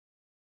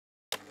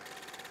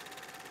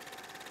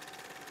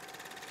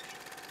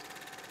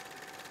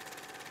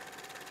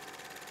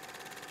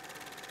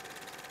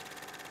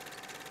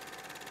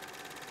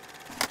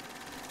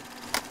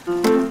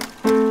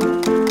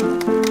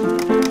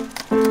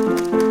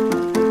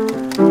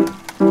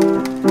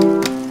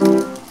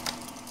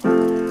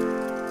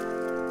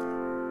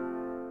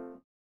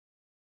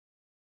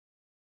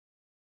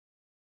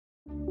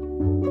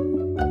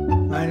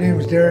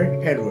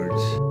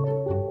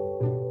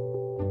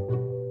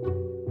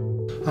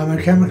I'm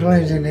a chemical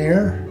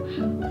engineer.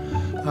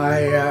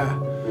 I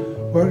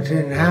worked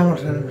in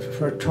Hamilton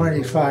for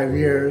 25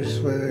 years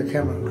with a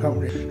chemical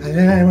company. And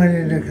then I went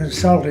into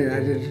consulting. I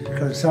did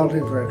consulting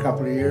for a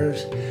couple of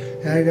years.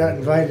 And I got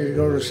invited to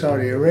go to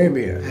Saudi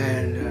Arabia.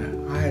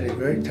 And I had a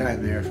great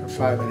time there for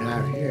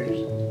 5.5 years.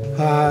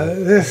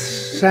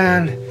 This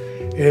sand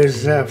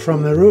is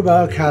from the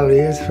Rubal Khali.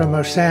 It's from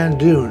a sand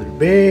dune.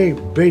 Big,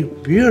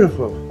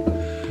 beautiful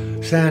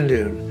sand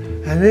dune.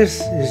 And this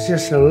is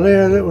just a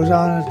layer that was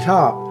on the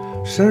top.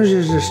 As soon as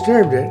you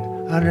disturbed it,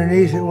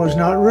 underneath it was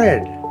not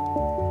red,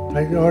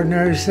 like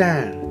ordinary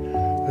sand.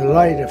 The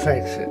light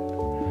affects it.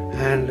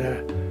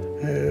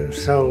 And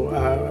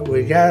so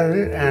we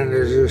gathered it, and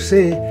as you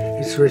see,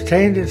 it's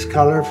retained its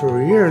color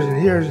for years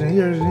and years and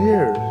years and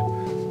years.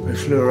 We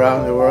flew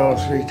around the world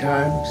 3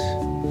 times.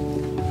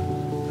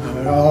 I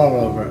went all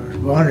over. It was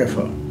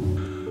wonderful.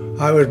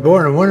 I was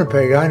born in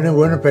Winnipeg. I knew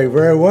Winnipeg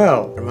very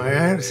well. My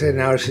aunt said,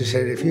 now, she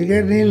said, if you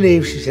get any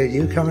leave, she said,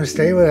 you come and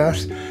stay with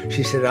us.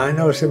 She said, I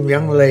know some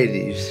young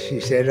ladies. She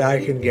said,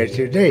 I can get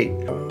your date.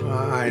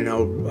 I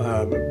know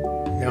a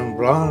young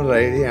blonde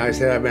lady. I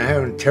said, I've been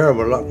having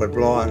terrible luck with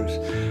blondes.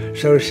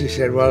 So she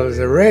said, well, there's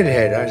a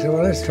redhead. I said,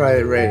 well, let's try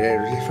the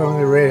redhead. She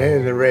phoned the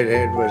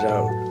redhead was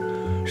out.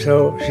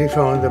 So she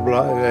phoned the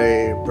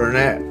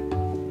brunette,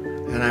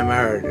 and I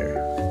married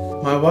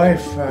her. My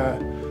wife,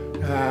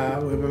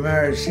 we've been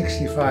married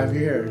 65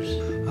 years.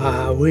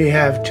 We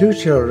have 2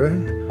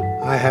 children.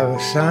 I have a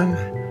son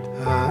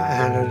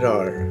and a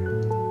daughter.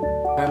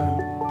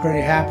 I'm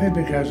pretty happy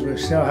because we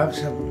still have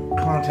some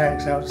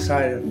contacts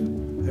outside of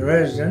the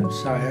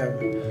residence.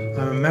 I'm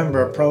a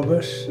member of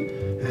Probus,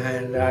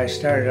 and I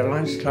started a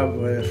lunch club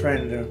with a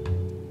friend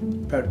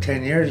about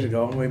 10 years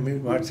ago, and we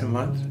meet once a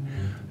month.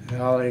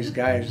 And all these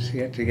guys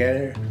get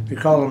together. We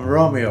call them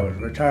Romeos,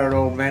 retired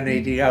old men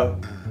eating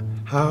out.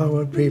 How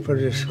would people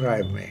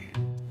describe me?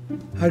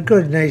 A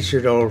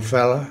good-natured old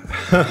fella.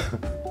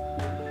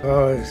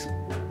 Always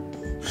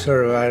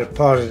sort of had a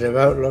positive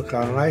outlook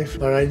on life.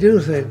 But I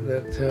do think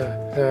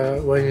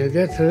that when you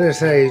get to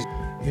this age,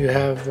 you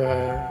have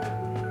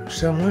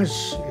so much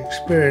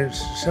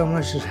experience, so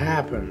much has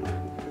happened,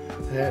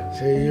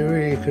 that you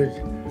really could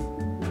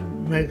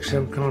make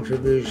some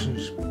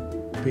contributions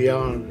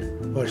beyond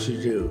what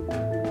you do.